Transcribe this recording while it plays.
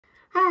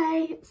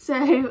Hi, so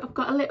I've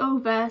got a little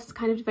verse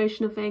kind of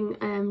devotional thing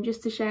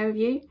just to share with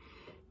you.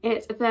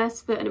 It's a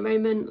verse that at the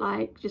moment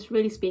just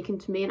really speaking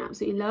to me and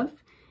absolutely love.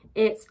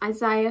 It's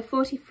Isaiah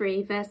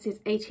 43 verses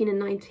 18 and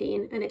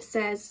 19, and it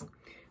says,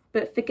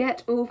 "But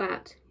forget all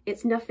that,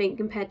 it's nothing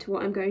compared to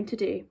what I'm going to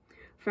do.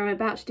 For I'm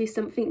about to do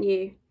something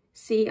new.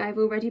 See, I've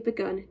already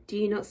begun. Do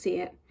you not see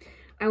it?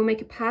 I will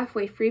make a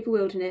pathway through the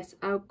wilderness.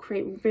 I will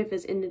create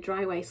rivers in the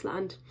dry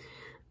wasteland."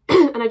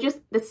 And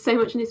there's so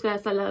much in this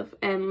verse I love.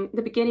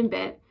 The beginning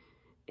bit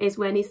is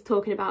when he's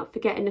talking about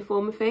forgetting the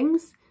former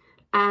things.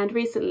 And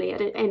recently, I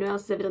don't know if anyone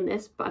else has ever done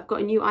this, but I've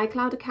got a new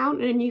iCloud account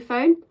and a new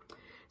phone.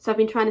 So I've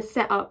been trying to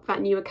set up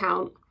that new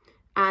account,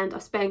 and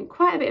I've spent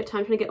quite a bit of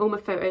time trying to get all my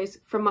photos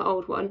from my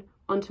old one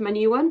onto my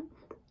new one.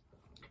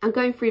 And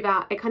going through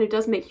that, it kind of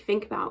does make you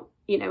think about,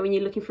 when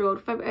you're looking through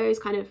old photos,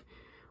 kind of,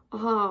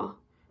 oh,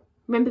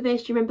 remember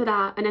this, do you remember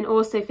that? And then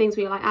also things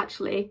where you're like,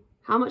 actually,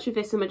 how much of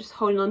this am I just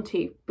holding on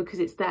to because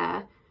it's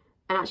there?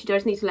 And actually, do I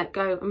just need to let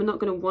go? I'm not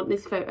going to want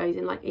these photos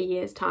in like a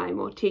year's time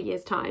or 2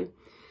 years' time.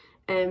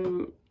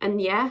 And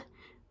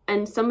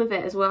some of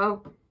it as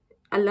well,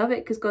 I love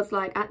it because God's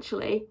like,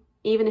 actually,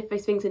 even if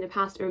those things in the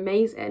past are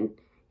amazing,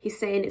 he's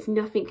saying it's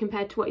nothing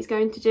compared to what he's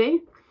going to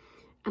do.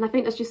 And I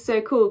think that's just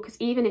so cool, because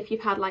even if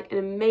you've had like an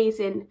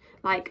amazing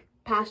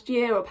past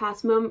year or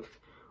past month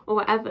or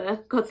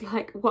whatever, God's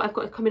like, what I've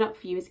got coming up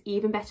for you is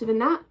even better than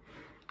that.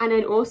 And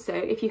then also,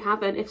 if you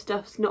haven't, if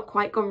stuff's not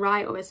quite gone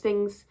right, or there's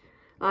things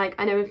I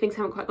know when things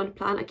haven't quite gone to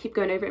plan, I keep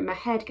going over it in my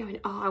head going,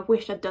 oh, I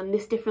wish I'd done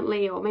this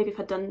differently, or maybe if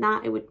I'd done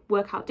that, it would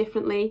work out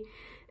differently.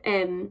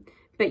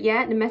 But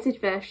yeah, the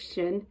Message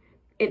version,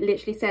 it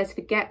literally says,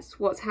 forget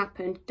what's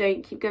happened,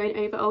 don't keep going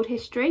over old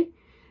history,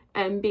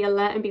 be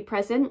alert and be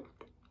present.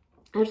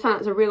 I just found that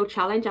was a real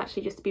challenge,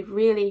 actually, just to be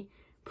really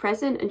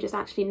present and just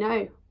actually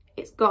know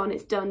it's gone,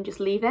 it's done, just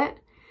leave it.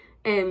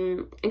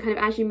 And kind of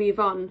as you move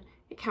on,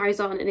 it carries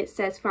on and it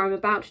says, for I'm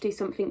about to do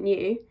something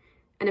new.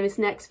 And in this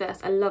next verse,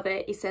 I love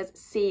it. He says,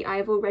 see, I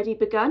have already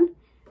begun.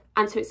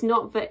 And so it's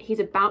not that he's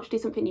about to do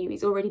something new,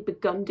 he's already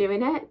begun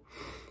doing it.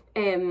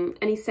 And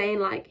he's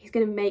saying he's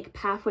going to make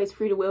pathways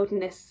through the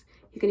wilderness.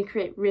 He's going to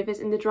create rivers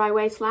in the dry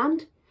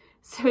wasteland.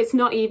 So it's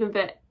not even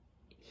that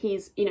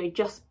he's,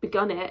 just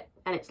begun it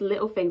and it's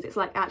little things. It's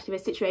actually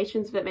there's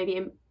situations that maybe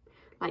in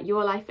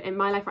your life, in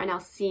my life right now,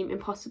 seem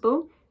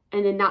impossible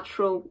and the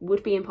natural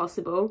would be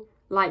impossible,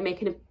 like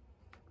making a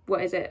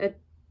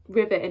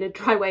river in a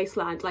dry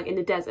wasteland, in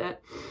the desert.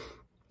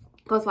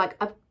 God's like,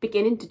 I'm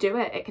beginning to do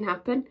it, it can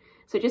happen.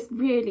 So it just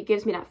really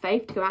gives me that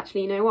faith to go,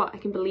 actually, you know what, I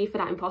can believe for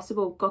that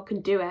impossible, God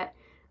can do it,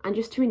 and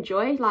just to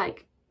enjoy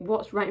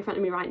what's right in front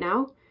of me right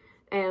now.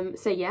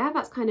 So yeah,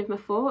 that's kind of my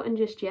thought, and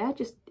just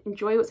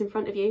enjoy what's in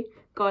front of you.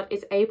 God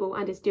is able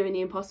and is doing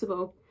the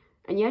impossible.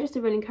 And yeah, just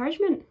a real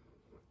encouragement.